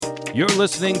You're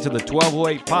listening to the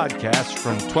 1208 podcast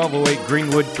from 1208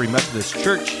 Greenwood Free Methodist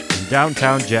Church in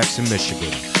downtown Jackson,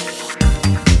 Michigan.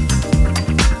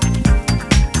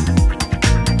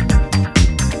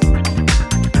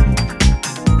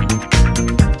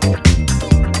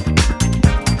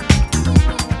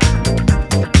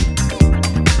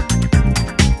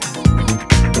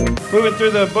 Moving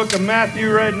through the book of Matthew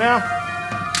right now.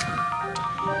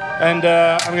 And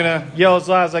I'm going to yell as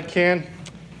loud as I can.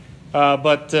 We're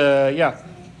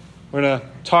going to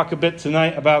talk a bit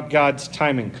tonight about God's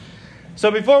timing.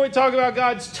 So before we talk about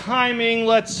God's timing,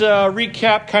 let's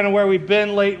recap kind of where we've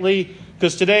been lately,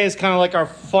 because today is kind of like our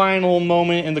final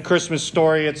moment in the Christmas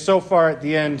story. It's so far at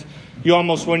the end, you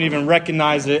almost wouldn't even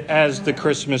recognize it as the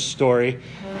Christmas story.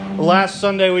 Last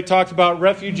Sunday, we talked about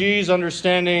refugees,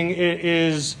 understanding it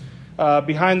is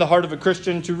behind the heart of a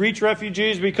Christian to reach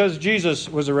refugees because Jesus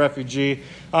was a refugee.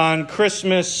 On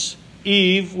Christmas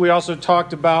Eve, we also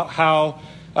talked about how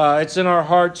it's in our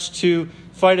hearts to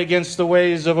fight against the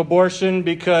ways of abortion,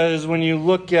 because when you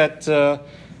look at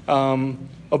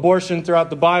abortion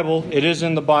throughout the Bible, it is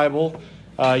in the Bible.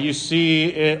 You see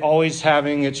it always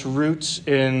having its roots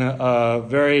in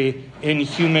very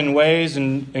inhuman ways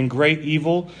and great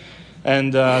evil.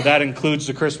 And that includes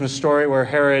the Christmas story where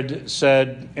Herod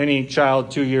said any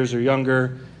child 2 years or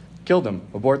younger, kill them,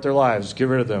 abort their lives, get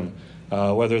rid of them.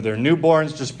 Whether they're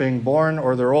newborns just being born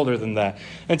or they're older than that.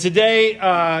 And today,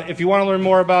 if you want to learn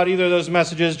more about either of those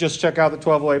messages, just check out the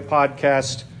 1208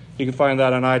 podcast. You can find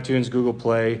that on iTunes, Google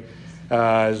Play,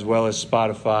 as well as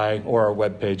Spotify or our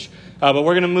webpage. But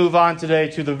we're going to move on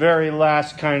today to the very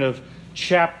last kind of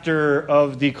chapter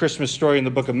of the Christmas story in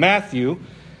the book of Matthew,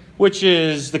 which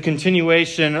is the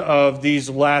continuation of these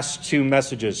last two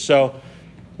messages. So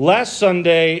last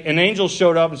Sunday, an angel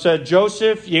showed up and said,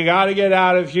 Joseph, you got to get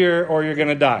out of here or you're going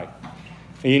to die.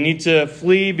 And you need to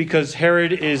flee because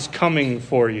Herod is coming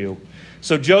for you.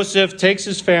 So Joseph takes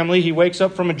his family. He wakes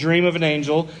up from a dream of an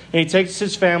angel, and he takes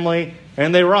his family,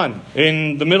 and they run.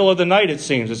 In the middle of the night, it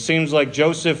seems. It seems like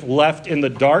Joseph left in the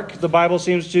dark. The Bible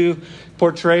seems to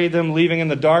portray them leaving in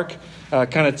the dark,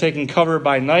 kind of taking cover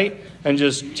by night and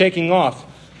just taking off.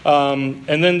 And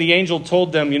then the angel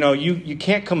told them, you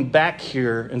can't come back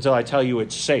here until I tell you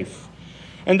it's safe.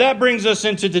 And that brings us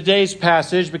into today's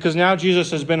passage, because now Jesus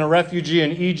has been a refugee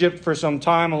in Egypt for some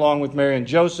time, along with Mary and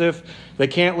Joseph. They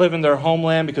can't live in their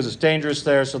homeland because it's dangerous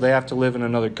there, so they have to live in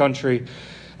another country.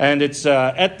 And it's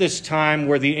at this time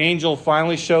where the angel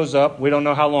finally shows up. We don't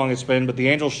know how long it's been, but the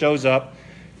angel shows up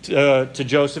to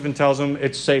Joseph and tells him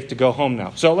it's safe to go home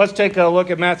now. So let's take a look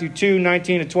at Matthew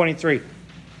 2:19-23.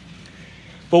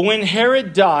 But when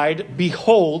Herod died,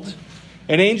 behold,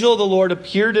 an angel of the Lord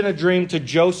appeared in a dream to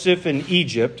Joseph in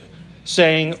Egypt,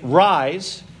 saying,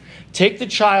 Rise, take the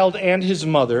child and his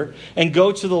mother, and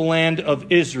go to the land of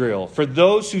Israel, for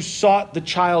those who sought the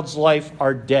child's life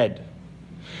are dead.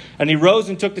 And he rose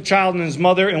and took the child and his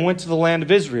mother and went to the land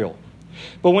of Israel.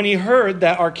 But when he heard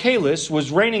that Archelaus was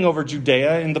reigning over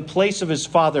Judea in the place of his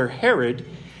father Herod,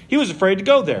 he was afraid to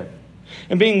go there.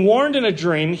 And being warned in a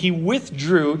dream, he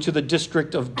withdrew to the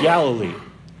district of Galilee.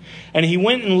 And he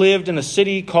went and lived in a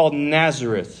city called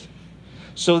Nazareth,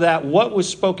 so that what was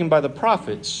spoken by the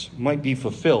prophets might be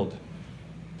fulfilled,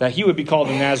 that he would be called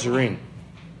a Nazarene.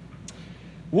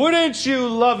 Wouldn't you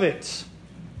love it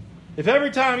if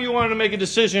every time you wanted to make a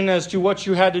decision as to what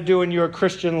you had to do in your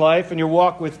Christian life and your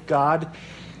walk with God,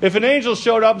 if an angel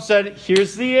showed up and said,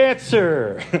 here's the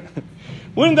answer?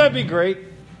 Wouldn't that be great?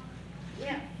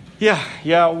 Yeah,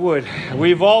 it would.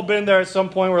 We've all been there at some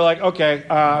point. We're like, okay,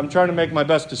 I'm trying to make my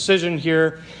best decision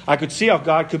here. I could see how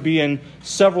God could be in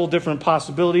several different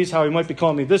possibilities, how he might be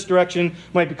calling me this direction,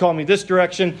 might be calling me this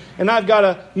direction. And I've got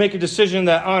to make a decision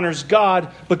that honors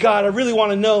God. But God, I really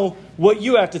want to know what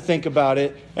you have to think about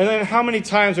it. And then how many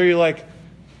times are you like,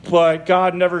 but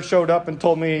God never showed up and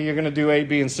told me you're going to do A,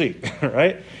 B, and C,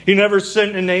 right? He never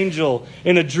sent an angel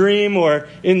in a dream or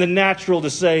in the natural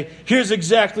to say, here's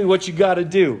exactly what you got to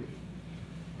do.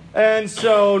 And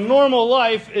so normal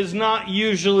life is not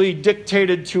usually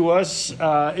dictated to us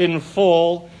in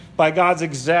full by God's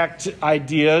exact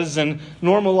ideas. And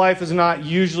normal life is not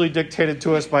usually dictated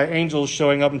to us by angels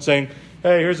showing up and saying,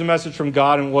 hey, here's a message from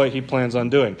God and what he plans on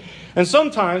doing. And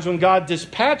sometimes when God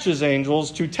dispatches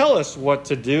angels to tell us what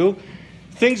to do,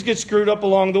 things get screwed up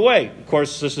along the way. Of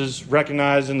course, this is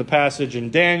recognized in the passage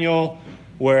in Daniel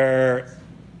where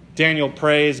Daniel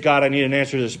prays, God, I need an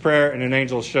answer to this prayer. And an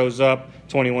angel shows up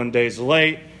 21 days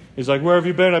late. He's like, where have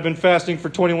you been? I've been fasting for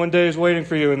 21 days waiting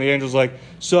for you. And the angel's like,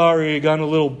 sorry, got in a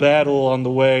little battle on the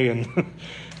way and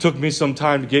took me some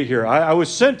time to get here. I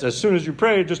was sent as soon as you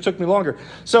prayed. It just took me longer.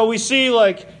 So we see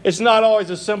like it's not always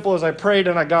as simple as I prayed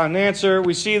and I got an answer.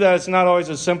 We see that it's not always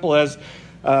as simple as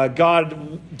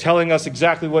God telling us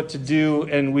exactly what to do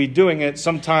and we doing it.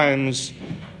 Sometimes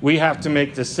we have to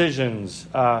make decisions.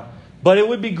 But it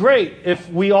would be great if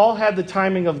we all had the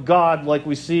timing of God like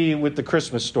we see with the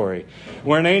Christmas story,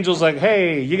 where an angel's like,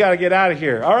 hey, you got to get out of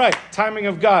here. All right, timing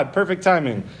of God, perfect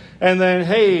timing. And then,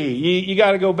 hey, you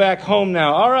got to go back home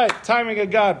now. All right, timing of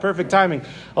God, perfect timing.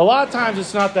 A lot of times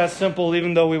it's not that simple,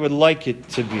 even though we would like it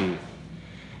to be.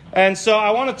 And so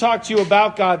I want to talk to you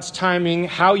about God's timing,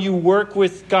 how you work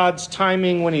with God's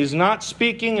timing when he's not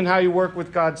speaking, and how you work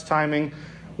with God's timing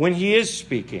when he is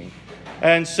speaking.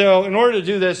 And so in order to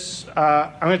do this,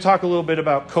 I'm going to talk a little bit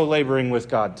about co-laboring with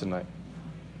God tonight.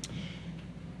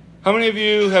 How many of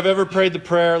you have ever prayed the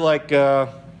prayer like,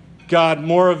 God,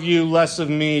 more of you, less of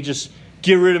me, just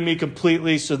get rid of me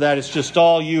completely so that it's just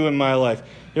all you in my life?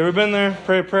 You ever been there,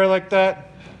 pray a prayer like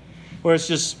that? Where it's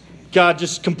just, God,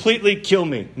 just completely kill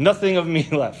me, nothing of me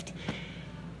left.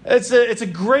 It's a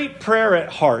great prayer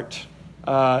at heart.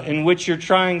 In which you're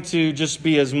trying to just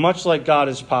be as much like God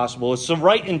as possible. It's the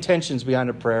right intentions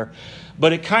behind a prayer,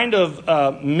 but it kind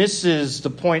of misses the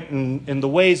point in the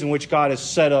ways in which God has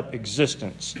set up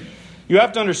existence. You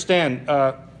have to understand,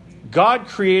 God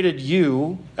created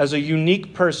you as a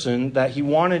unique person that he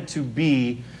wanted to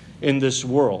be in this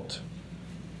world.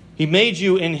 He made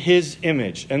you in his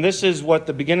image. And this is what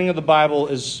the beginning of the Bible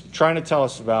is trying to tell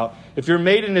us about. If you're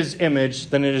made in his image,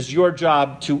 then it is your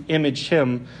job to image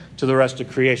him to the rest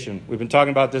of creation. We've been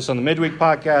talking about this on the Midweek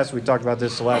podcast. We talked about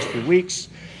this the last few weeks.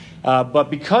 But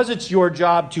because it's your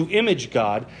job to image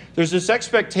God, there's this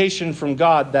expectation from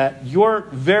God that your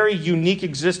very unique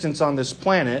existence on this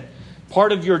planet,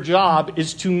 part of your job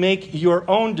is to make your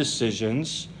own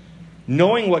decisions,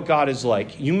 knowing what God is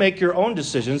like. You make your own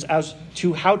decisions as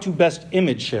to how to best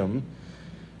image him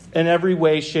in every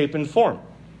way, shape, and form.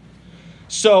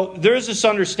 So there is this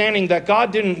understanding that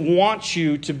God didn't want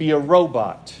you to be a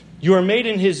robot. You are made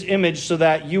in his image so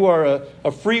that you are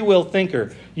a free will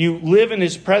thinker. You live in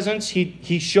his presence.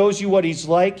 He shows you what he's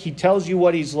like. He tells you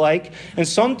what he's like. And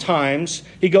sometimes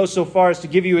he goes so far as to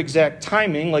give you exact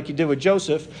timing, like he did with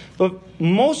Joseph. But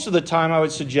most of the time, I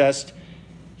would suggest,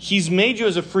 he's made you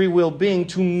as a free will being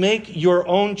to make your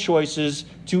own choices,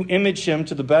 to image him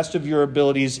to the best of your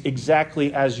abilities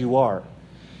exactly as you are.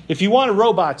 If you wanted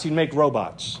robots, he'd make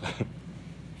robots.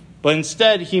 But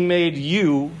instead, he made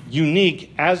you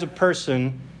unique as a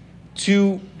person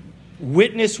to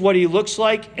witness what he looks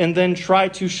like and then try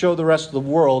to show the rest of the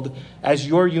world as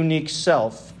your unique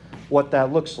self what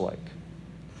that looks like.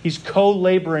 He's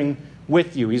co-laboring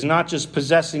with you. He's not just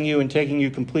possessing you and taking you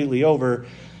completely over.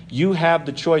 You have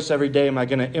the choice every day, am I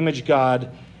going to image God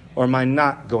or am I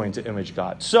not going to image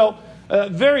God? So,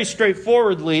 very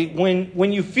straightforwardly,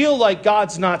 when you feel like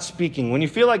God's not speaking, when you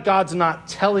feel like God's not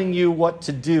telling you what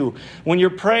to do, when you're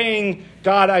praying,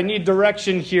 God, I need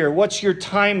direction here, what's your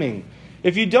timing?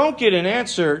 If you don't get an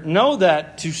answer, know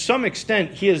that to some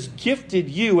extent he has gifted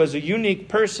you as a unique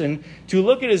person to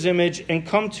look at his image and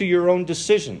come to your own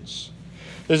decisions.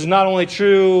 This is not only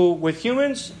true with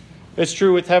humans, it's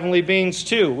true with heavenly beings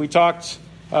too. We talked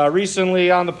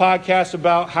recently on the podcast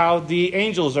about how the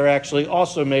angels are actually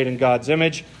also made in God's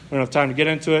image. We don't have time to get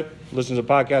into it. Listen to the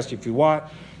podcast if you want.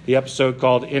 The episode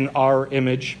called In Our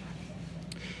Image.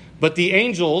 But the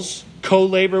angels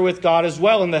co-labor with God as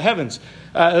well in the heavens.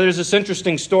 There's this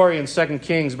interesting story in 2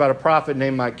 Kings about a prophet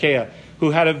named Micaiah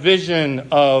who had a vision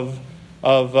of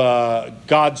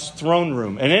God's throne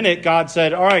room. And in it, God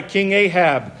said, all right, King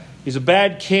Ahab, he's a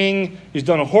bad king. He's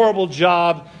done a horrible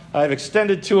job. I've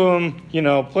extended to him,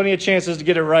 plenty of chances to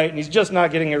get it right, and he's just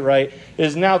not getting it right. It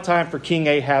is now time for King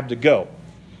Ahab to go.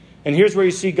 And here's where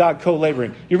you see God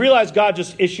co-laboring. You realize God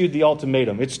just issued the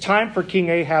ultimatum. It's time for King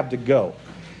Ahab to go.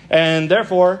 And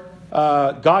therefore,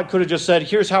 God could have just said,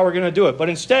 here's how we're going to do it. But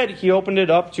instead, he opened it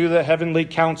up to the heavenly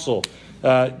council.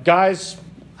 Guys,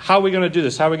 how are we going to do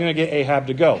this? How are we going to get Ahab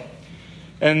to go?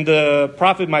 And the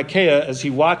prophet Micaiah, as he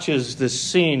watches this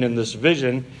scene and this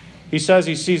vision, he says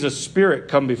he sees a spirit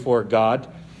come before God,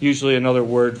 usually another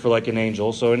word for like an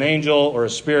angel. So an angel or a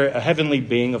spirit, a heavenly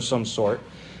being of some sort,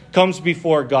 comes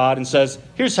before God and says,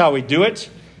 here's how we do it.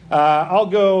 I'll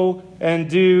go and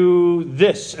do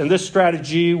this, and this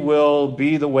strategy will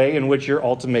be the way in which your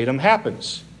ultimatum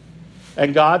happens.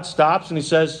 And God stops and he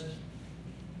says,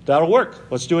 that'll work.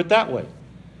 Let's do it that way.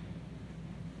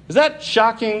 Is that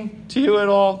shocking to you at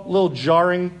all? A little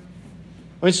jarring?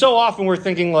 I mean, so often we're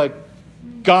thinking like,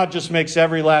 God just makes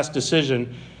every last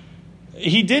decision.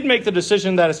 he did make the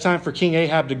decision that it's time for King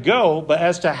Ahab to go, but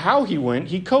as to how he went,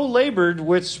 he co-labored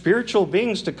with spiritual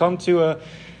beings to come to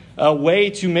a way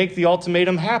to make the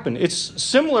ultimatum happen. It's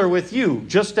similar with you.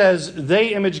 Just as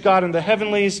they image God in the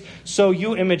heavenlies, so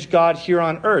you image God here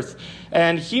on earth.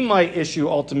 And he might issue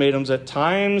ultimatums at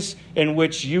times in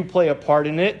which you play a part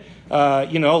in it.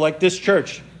 Like this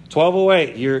church,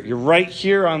 1208. You're right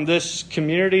here on this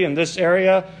community in this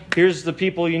area. Here's the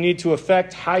people you need to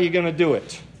affect. How are you going to do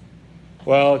it?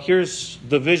 Well, here's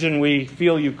the vision we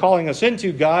feel you calling us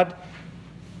into, God.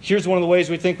 Here's one of the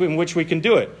ways we think in which we can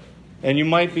do it. And you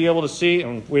might be able to see,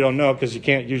 and we don't know because you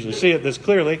can't usually see it this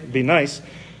clearly. It'd be nice.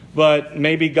 But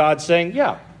maybe God's saying,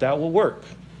 yeah, that will work.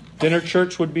 Dinner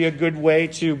church would be a good way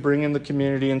to bring in the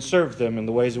community and serve them in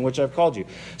the ways in which I've called you.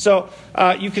 So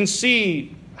you can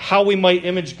see how we might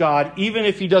image God, even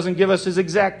if he doesn't give us his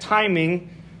exact timing.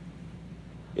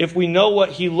 If we know what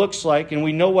he looks like and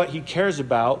we know what he cares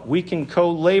about, we can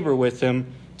co-labor with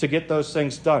him to get those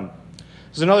things done.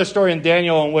 There's another story in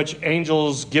Daniel in which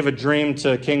angels give a dream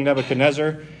to King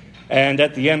Nebuchadnezzar. And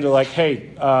at the end, they're like,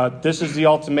 hey, this is the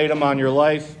ultimatum on your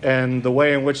life. And the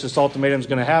way in which this ultimatum is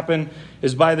going to happen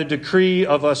is by the decree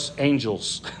of us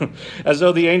angels. As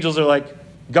though the angels are like,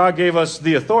 God gave us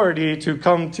the authority to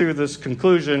come to this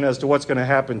conclusion as to what's going to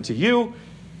happen to you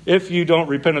if you don't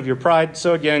repent of your pride.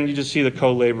 So again, you just see the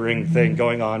co-laboring thing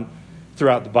going on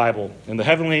throughout the Bible in the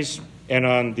heavenlies and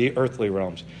on the earthly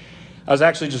realms. I was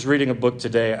actually just reading a book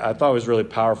today. I thought it was really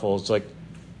powerful. It's like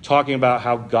talking about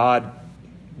how God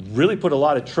really put a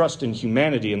lot of trust in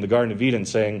humanity in the Garden of Eden,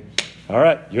 saying, all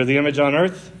right, you're the image on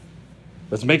earth.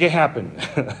 Let's make it happen.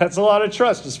 That's a lot of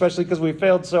trust, especially because we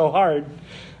failed so hard.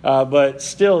 But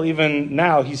still, even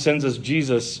now, he sends us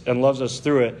Jesus and loves us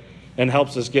through it and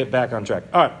helps us get back on track.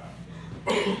 All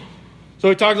right. So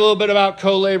we talked a little bit about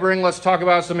co-laboring. Let's talk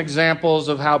about some examples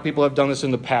of how people have done this in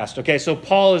the past. Okay, so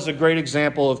Paul is a great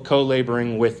example of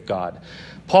co-laboring with God.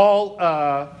 Paul,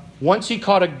 once he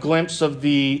caught a glimpse of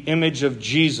the image of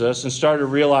Jesus and started to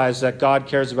realize that God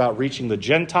cares about reaching the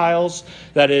Gentiles,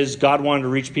 that is, God wanted to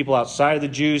reach people outside of the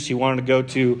Jews. He wanted to go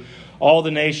to all the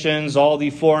nations, all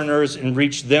the foreigners, and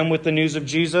reach them with the news of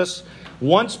Jesus.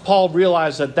 Once Paul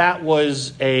realized that that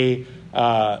was a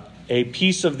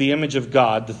piece of the image of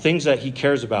God, the things that he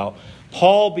cares about,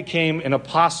 Paul became an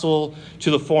apostle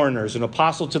to the foreigners, an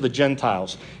apostle to the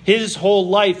Gentiles. His whole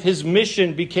life, his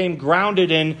mission became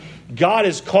grounded in, God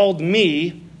has called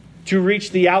me to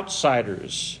reach the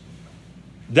outsiders.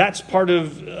 That's part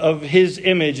of his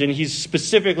image, and he's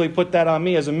specifically put that on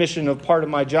me as a mission of part of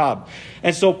my job.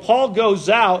 And so Paul goes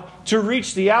out to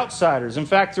reach the outsiders. In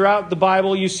fact, throughout the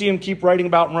Bible, you see him keep writing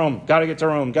about Rome. Got to get to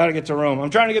Rome, got to get to Rome. I'm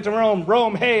trying to get to Rome.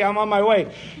 Rome, hey, I'm on my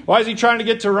way. Why is he trying to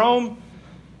get to Rome?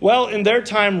 Well, in their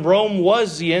time, Rome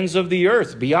was the ends of the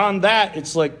earth. Beyond that,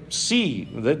 it's like sea.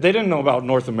 They didn't know about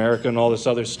North America and all this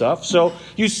other stuff. So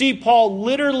you see Paul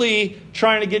literally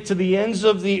trying to get to the ends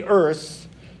of the earth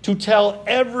to tell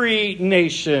every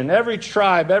nation, every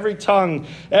tribe, every tongue,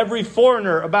 every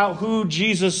foreigner about who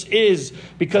Jesus is,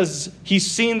 because he's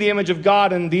seen the image of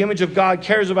God, and the image of God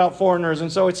cares about foreigners.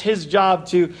 And so it's his job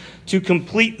to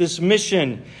complete this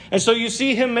mission. And so you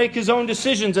see him make his own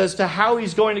decisions as to how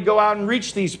he's going to go out and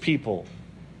reach these people.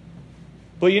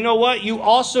 But you know what? You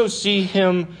also see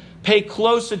him pay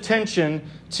close attention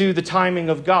to the timing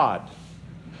of God.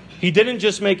 He didn't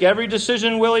just make every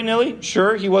decision willy-nilly.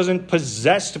 Sure, he wasn't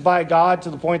possessed by God to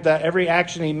the point that every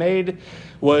action he made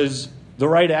was the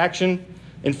right action.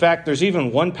 In fact, there's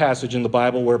even one passage in the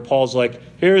Bible where Paul's like,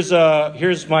 here's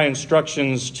my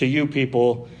instructions to you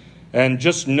people, and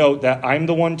just note that I'm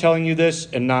the one telling you this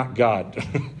and not God.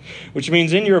 Which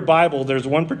means in your Bible, there's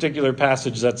one particular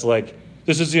passage that's like,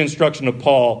 this is the instruction of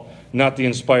Paul, not the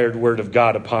inspired word of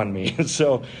God upon me.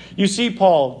 So you see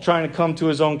Paul trying to come to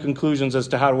his own conclusions as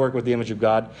to how to work with the image of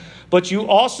God. But you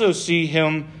also see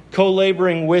him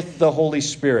co-laboring with the Holy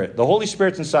Spirit. The Holy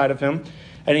Spirit's inside of him,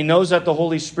 and he knows that the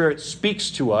Holy Spirit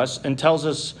speaks to us and tells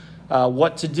us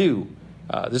what to do.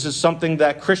 This is something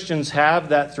that Christians have,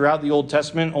 that throughout the Old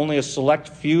Testament, only a select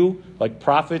few, like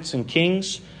prophets and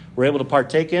kings, were able to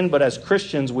partake in. But as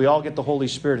Christians, we all get the Holy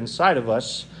Spirit inside of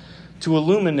us to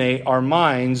illuminate our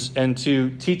minds and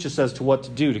to teach us as to what to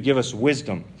do, to give us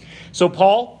wisdom. So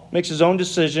Paul makes his own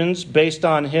decisions based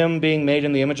on him being made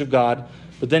in the image of God,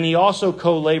 but then he also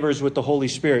co-labors with the Holy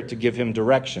Spirit to give him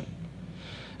direction.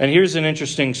 And here's an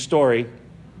interesting story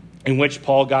in which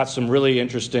Paul got some really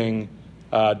interesting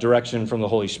direction from the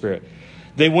Holy Spirit.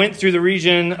 They went through the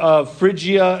region of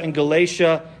Phrygia and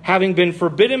Galatia, having been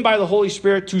forbidden by the Holy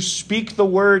Spirit to speak the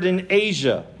word in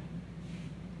Asia.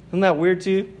 Isn't that weird to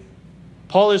you?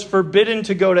 Paul is forbidden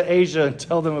to go to Asia and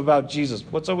tell them about Jesus.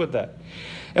 What's up with that?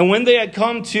 And when they had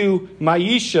come to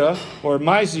Mysia,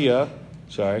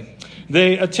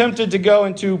 they attempted to go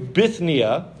into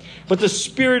Bithynia, but the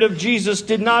Spirit of Jesus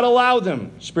did not allow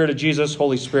them. Spirit of Jesus,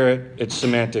 Holy Spirit, it's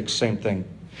semantics, same thing.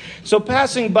 So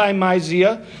passing by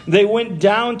Mysia, they went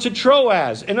down to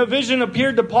Troas, and a vision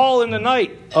appeared to Paul in the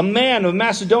night. A man of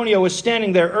Macedonia was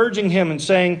standing there, urging him and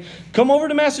saying, "Come over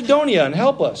to Macedonia and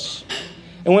help us."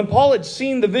 And when Paul had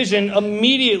seen the vision,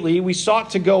 immediately we sought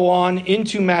to go on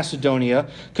into Macedonia,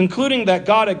 concluding that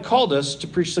God had called us to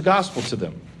preach the gospel to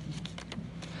them.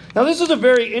 Now, this is a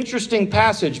very interesting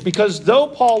passage because though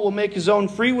Paul will make his own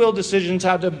free will decisions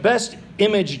how to best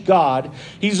image God,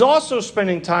 he's also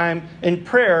spending time in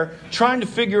prayer trying to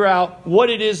figure out what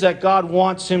it is that God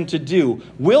wants him to do.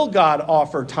 Will God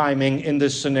offer timing in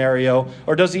this scenario,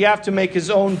 or does he have to make his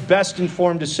own best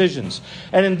informed decisions?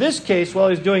 And in this case, while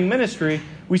he's doing ministry,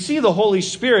 we see the Holy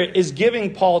Spirit is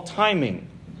giving Paul timing.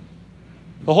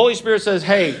 The Holy Spirit says,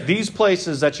 hey, these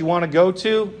places that you want to go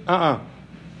to,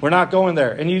 we're not going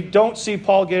there. And you don't see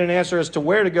Paul get an answer as to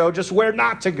where to go, just where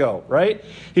not to go, right?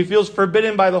 He feels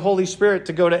forbidden by the Holy Spirit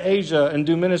to go to Asia and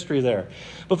do ministry there.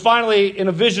 But finally, in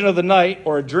a vision of the night,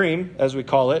 or a dream, as we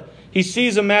call it, he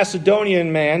sees a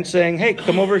Macedonian man saying, hey,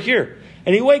 come over here.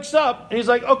 And he wakes up and he's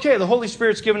like, okay, the Holy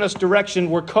Spirit's given us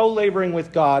direction. We're co-laboring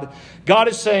with God. God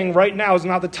is saying right now is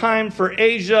not the time for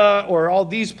Asia or all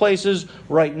these places.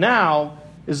 Right now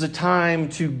is the time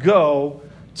to go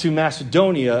to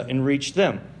Macedonia and reach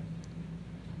them.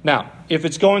 Now, if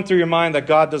it's going through your mind that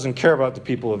God doesn't care about the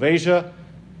people of Asia,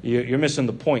 you're missing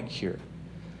the point here.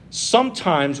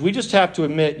 Sometimes we just have to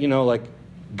admit,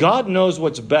 God knows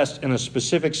what's best in a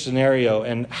specific scenario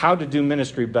and how to do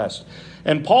ministry best.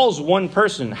 And Paul's one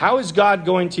person. How is God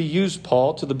going to use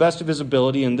Paul to the best of his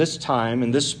ability in this time,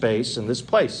 in this space, in this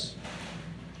place?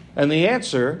 And the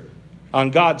answer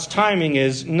on God's timing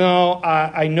is, no,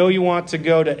 I know you want to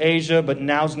go to Asia, but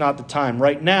now's not the time.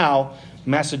 Right now,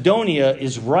 Macedonia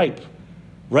is ripe.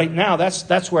 Right now,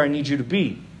 that's where I need you to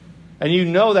be. And you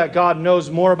know that God knows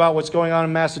more about what's going on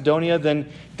in Macedonia than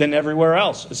everywhere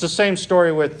else. It's the same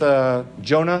story with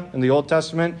Jonah in the Old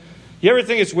Testament. You ever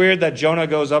think it's weird that Jonah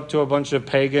goes up to a bunch of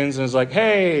pagans and is like,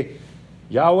 hey,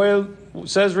 Yahweh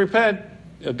says repent.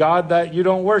 A God that you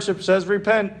don't worship says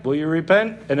repent. Will you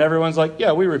repent? And everyone's like,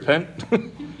 yeah, we repent.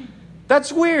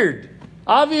 That's weird.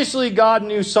 Obviously, God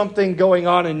knew something going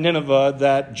on in Nineveh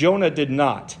that Jonah did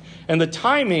not. And the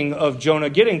timing of Jonah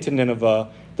getting to Nineveh,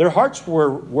 their hearts were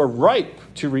ripe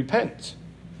to repent.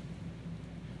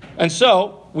 And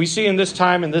so, we see in this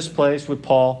time, in this place with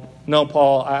Paul, no,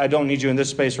 Paul, I don't need you in this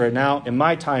space right now. In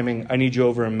my timing, I need you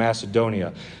over in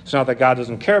Macedonia. It's not that God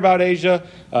doesn't care about Asia.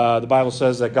 The Bible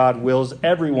says that God wills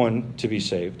everyone to be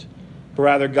saved. But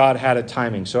rather, God had a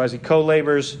timing. So as he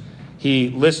co-labors, he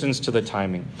listens to the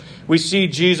timing. We see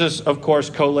Jesus, of course,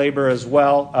 co-labor as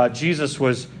well. Jesus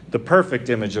was the perfect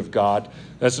image of God.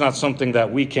 That's not something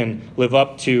that we can live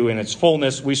up to in its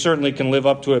fullness. We certainly can live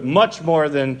up to it much more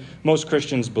than most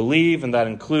Christians believe, and that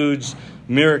includes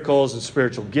miracles and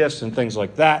spiritual gifts and things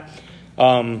like that.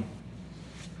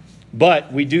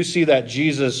 But we do see that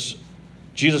Jesus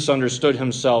understood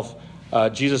himself.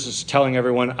 Jesus is telling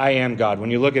everyone, I am God. When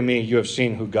you look at me, you have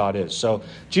seen who God is. So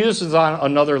Jesus is on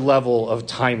another level of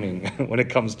timing when it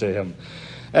comes to him.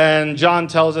 And John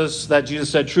tells us that Jesus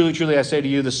said, truly, truly, I say to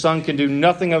you, the Son can do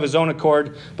nothing of his own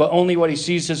accord, but only what he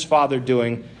sees his Father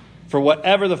doing. For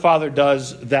whatever the Father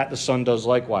does, that the Son does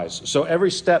likewise. So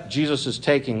every step Jesus is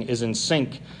taking is in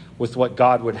sync with what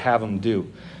God would have him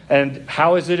do. And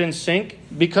how is it in sync?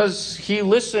 Because he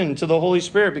listened to the Holy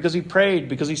Spirit, because he prayed,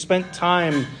 because he spent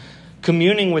time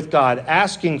communing with God,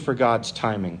 asking for God's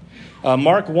timing.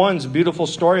 Mark 1's a beautiful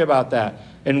story about that,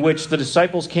 in which the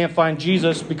disciples can't find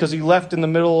Jesus because he left in the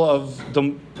middle of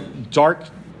the dark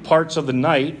parts of the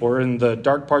night, or in the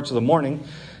dark parts of the morning,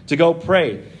 to go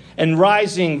pray. And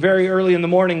rising very early in the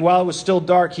morning, while it was still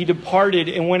dark, he departed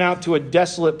and went out to a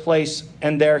desolate place,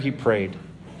 and there he prayed.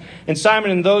 And Simon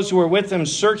and those who were with him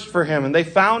searched for him, and they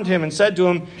found him and said to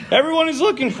him, everyone is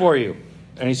looking for you.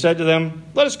 And he said to them,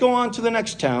 let us go on to the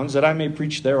next towns, that I may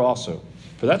preach there also.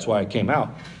 For that's why I came out.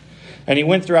 And he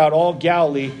went throughout all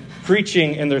Galilee,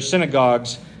 preaching in their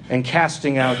synagogues and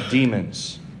casting out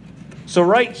demons. So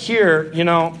right here,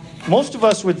 most of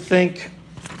us would think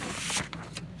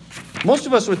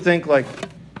like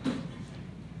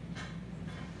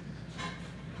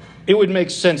it would make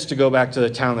sense to go back to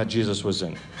the town that Jesus was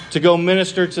in, to go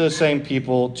minister to the same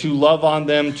people, to love on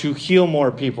them, to heal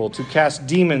more people, to cast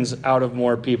demons out of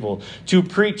more people, to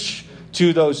preach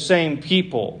to those same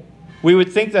people. We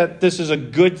would think that this is a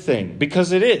good thing,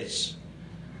 because it is.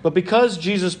 But because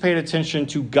Jesus paid attention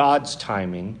to God's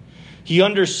timing, he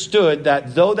understood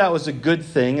that though that was a good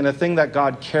thing and a thing that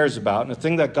God cares about and a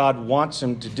thing that God wants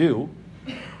him to do,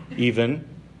 even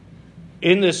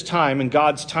in this time, in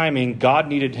God's timing, God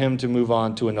needed him to move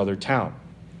on to another town.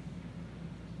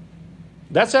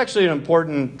 That's actually an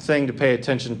important thing to pay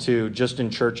attention to just in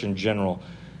church in general.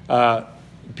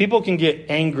 People can get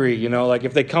angry, like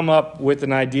if they come up with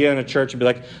an idea in a church and be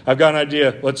like, I've got an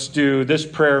idea, let's do this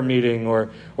prayer meeting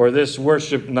or this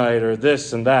worship night or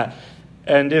this and that.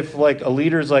 And if like a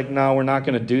leader's like, no, we're not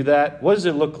going to do that, what does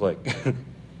it look like? It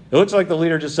looks like the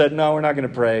leader just said, no, we're not going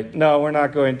to pray. No, we're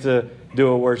not going to do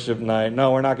a worship night.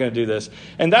 No, we're not going to do this.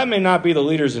 And that may not be the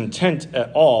leader's intent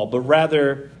at all, but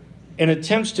rather in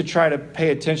attempts to try to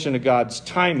pay attention to God's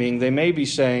timing, they may be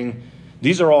saying,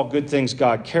 these are all good things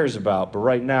God cares about, but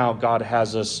right now God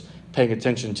has us paying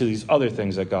attention to these other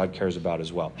things that God cares about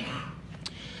as well.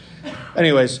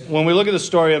 Anyways, when we look at the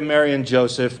story of Mary and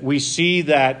Joseph, we see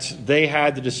that they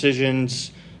had the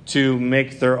decisions to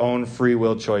make their own free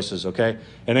will choices, okay?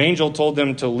 An angel told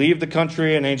them to leave the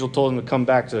country. An angel told them to come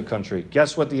back to the country.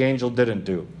 Guess what the angel didn't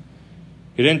do?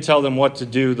 He didn't tell them what to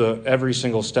do every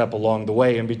single step along the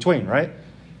way in between, right?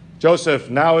 Joseph,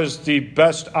 now is the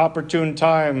best opportune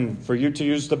time for you to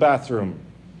use the bathroom.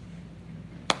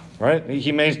 Right?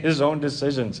 He made his own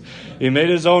decisions. He made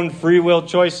his own free will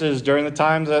choices during the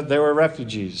time that they were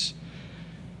refugees.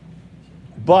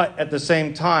 But at the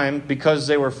same time, because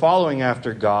they were following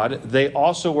after God, they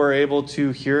also were able to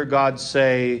hear God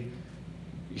say,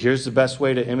 here's the best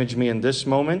way to image me in this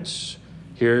moment.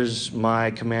 Here's my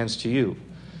commands to you.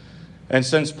 And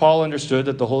since Paul understood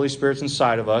that the Holy Spirit's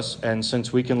inside of us, and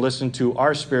since we can listen to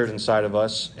our spirit inside of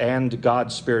us and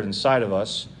God's Spirit inside of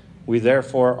us, we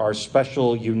therefore are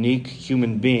special, unique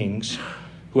human beings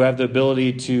who have the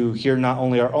ability to hear not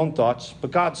only our own thoughts, but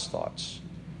God's thoughts.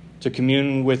 To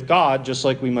commune with God just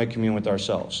like we might commune with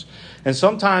ourselves. And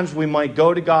sometimes we might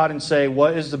go to God and say,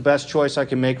 what is the best choice I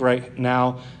can make right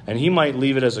now? And he might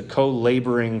leave it as a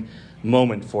co-laboring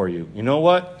moment for you. You know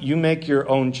what? You make your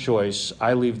own choice.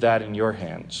 I leave that in your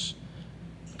hands.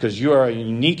 Because you are a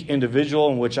unique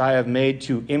individual in which I have made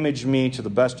to image me to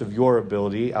the best of your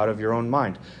ability out of your own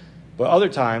mind. But other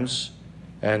times,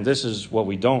 and this is what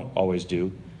we don't always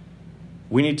do,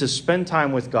 we need to spend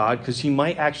time with God because he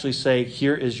might actually say,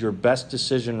 here is your best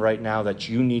decision right now that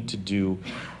you need to do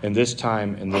in this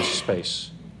time, in this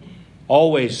space.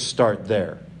 Always start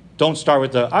there. Don't start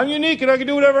with I'm unique and I can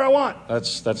do whatever I want.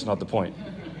 That's not the point.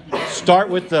 Start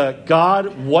with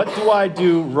God, what do I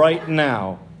do right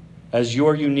now as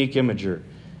your unique imager?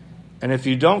 And if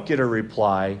you don't get a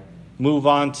reply, move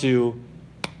on to,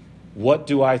 what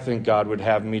do I think God would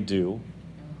have me do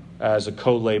as a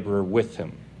co-laborer with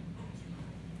him?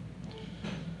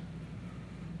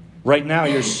 Right now,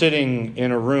 you're sitting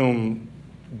in a room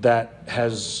that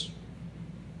has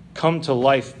come to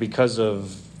life because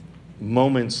of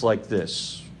moments like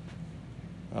this.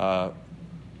 Not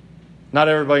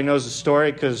everybody knows the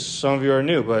story because some of you are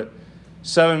new, but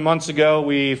 7 months ago,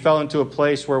 we fell into a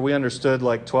place where we understood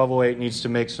like 1208 needs to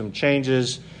make some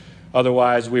changes.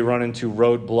 Otherwise, we run into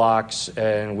roadblocks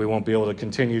and we won't be able to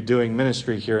continue doing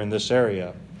ministry here in this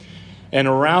area. And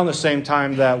around the same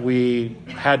time that we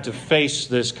had to face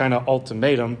this kind of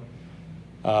ultimatum,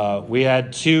 we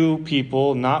had two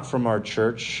people, not from our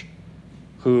church,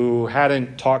 who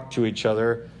hadn't talked to each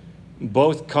other,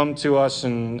 both come to us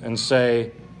and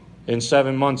say, in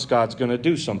 7 months, God's going to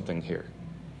do something here.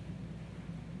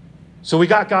 So we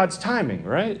got God's timing,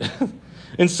 right?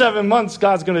 In 7 months,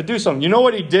 God's going to do something. You know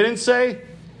what he didn't say?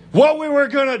 What we were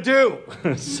going to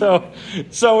do. So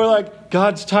we're like,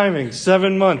 God's timing,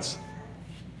 7 months.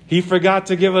 He forgot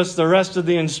to give us the rest of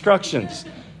the instructions.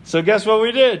 So guess what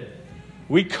we did?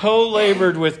 We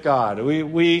co-labored with God.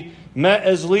 We met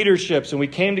as leaderships and we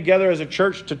came together as a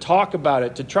church to talk about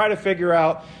it, to try to figure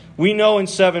out, we know in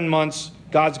 7 months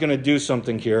God's going to do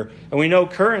something here. And we know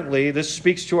currently, this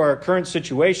speaks to our current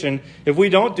situation, if we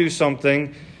don't do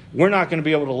something, we're not going to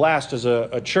be able to last as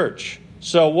a church.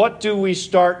 So what do we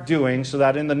start doing so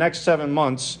that in the next 7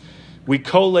 months, we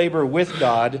co-labor with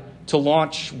God to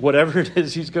launch whatever it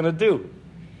is he's going to do?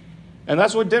 And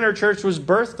that's what Dinner Church was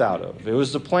birthed out of. It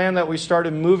was the plan that we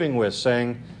started moving with,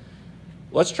 saying,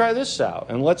 let's try this out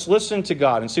and let's listen to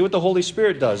God and see what the Holy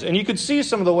Spirit does. And you could see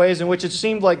some of the ways in which it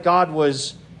seemed like God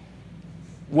was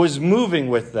moving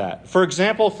with that. For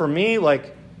example, for me,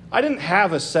 like, I didn't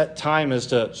have a set time as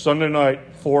to Sunday night,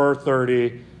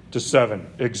 4:30 to 7,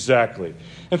 exactly.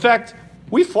 In fact,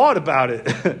 We fought about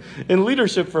it in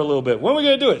leadership for a little bit. When are we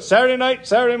going to do it? Saturday night,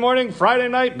 Saturday morning, Friday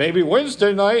night, maybe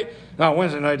Wednesday night. No,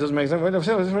 Wednesday night doesn't make sense.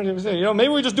 Maybe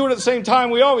we just do it at the same time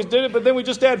we always did it, but then we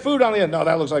just add food on the end. No,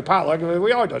 that looks like potluck.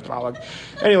 We always do potluck.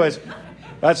 Anyways,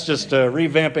 that's just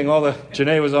revamping all the...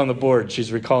 Janae was on the board.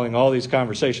 She's recalling all these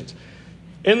conversations.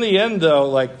 In the end, though,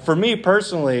 like for me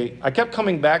personally, I kept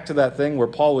coming back to that thing where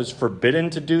Paul was forbidden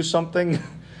to do something.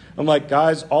 I'm like,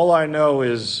 guys, all I know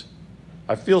is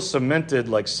I feel cemented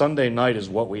like Sunday night is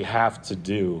what we have to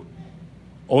do.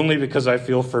 Only because I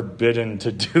feel forbidden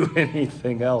to do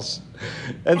anything else.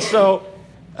 And so,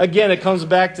 again, it comes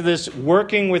back to this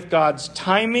working with God's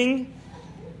timing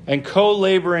and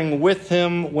co-laboring with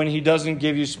Him when He doesn't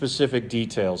give you specific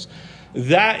details.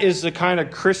 That is the kind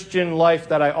of Christian life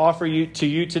that I offer to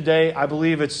you today. I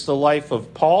believe it's the life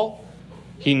of Paul.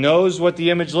 He knows what the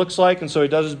image looks like, and so he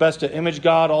does his best to image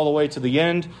God all the way to the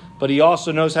end. But he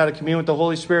also knows how to commune with the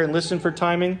Holy Spirit and listen for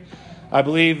timing. I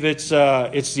believe it's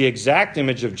the exact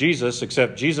image of Jesus,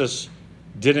 except Jesus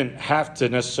didn't have to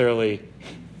necessarily,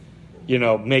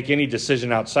 make any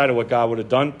decision outside of what God would have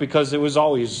done, because it was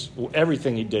always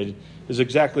everything he did is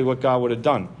exactly what God would have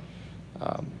done.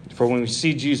 For when we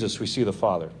see Jesus, we see the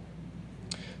Father.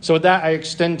 So with that, I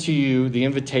extend to you the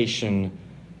invitation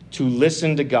to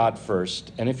listen to God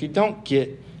first. And if you don't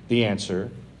get the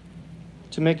answer,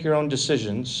 to make your own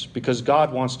decisions, because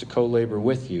God wants to co-labor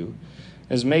with you,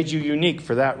 has made you unique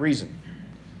for that reason.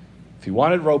 If he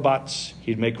wanted robots,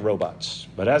 he'd make robots.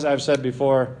 But as I've said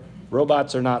before,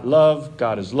 robots are not love.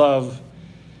 God is love.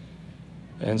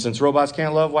 And since robots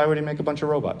can't love, why would he make a bunch of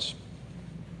robots?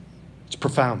 It's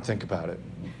profound. Think about it.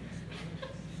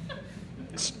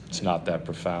 It's not that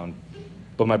profound.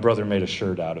 But my brother made a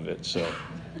shirt out of it, so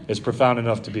it's profound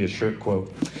enough to be a shirt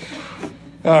quote.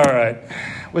 All right.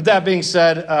 With that being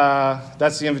said,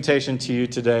 that's the invitation to you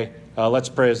today. Let's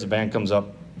pray as the band comes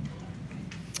up.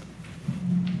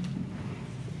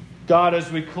 God,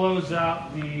 as we close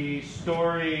out the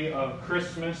story of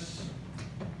Christmas,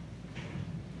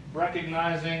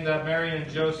 recognizing that Mary and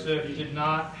Joseph did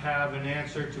not have an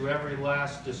answer to every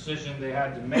last decision they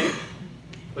had to make,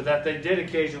 but that they did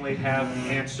occasionally have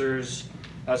answers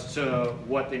as to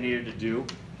what they needed to do.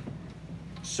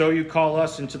 So you call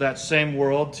us into that same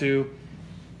world to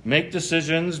make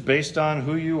decisions based on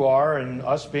who you are and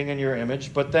us being in your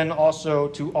image, but then also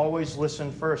to always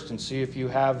listen first and see if you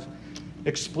have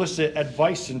explicit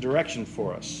advice and direction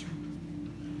for us.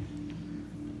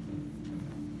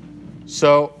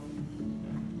 So,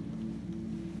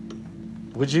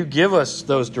 would you give us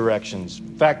those directions?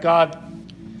 In fact, God,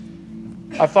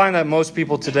 I find that most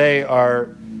people today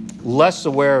are less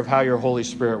aware of how your Holy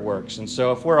Spirit works. And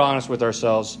so if we're honest with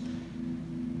ourselves,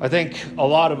 I think a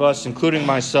lot of us, including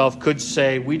myself, could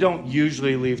say we don't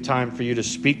usually leave time for you to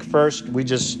speak first. We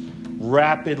just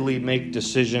rapidly make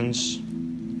decisions.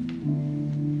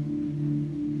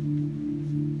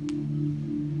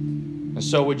 And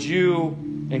so would you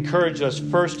encourage us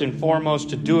first and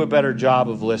foremost to do a better job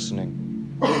of listening?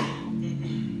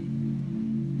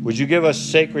 Would you give us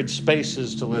sacred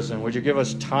spaces to listen? Would you give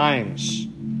us times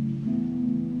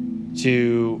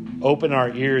to open our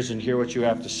ears and hear what you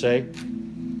have to say?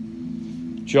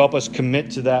 Would you help us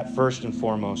commit to that first and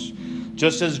foremost?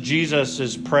 Just as Jesus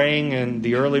is praying in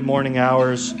the early morning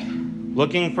hours,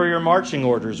 looking for your marching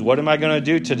orders. What am I going to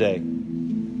do today?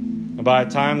 And by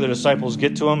the time the disciples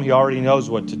get to him, he already knows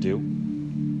what to do.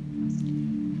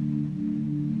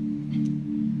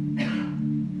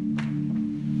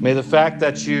 May the fact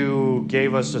that you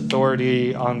gave us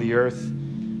authority on the earth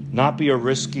not be a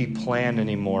risky plan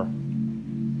anymore.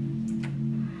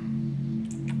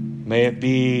 May it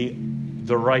be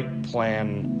the right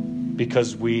plan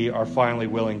because we are finally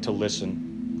willing to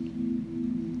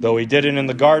listen. Though we didn't in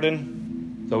the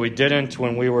garden, though we didn't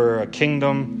when we were a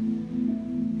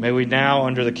kingdom, may we now,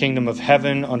 under the kingdom of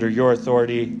heaven, under your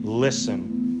authority,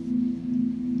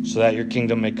 listen so that your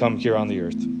kingdom may come here on the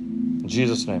earth. In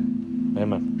Jesus' name,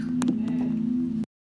 amen.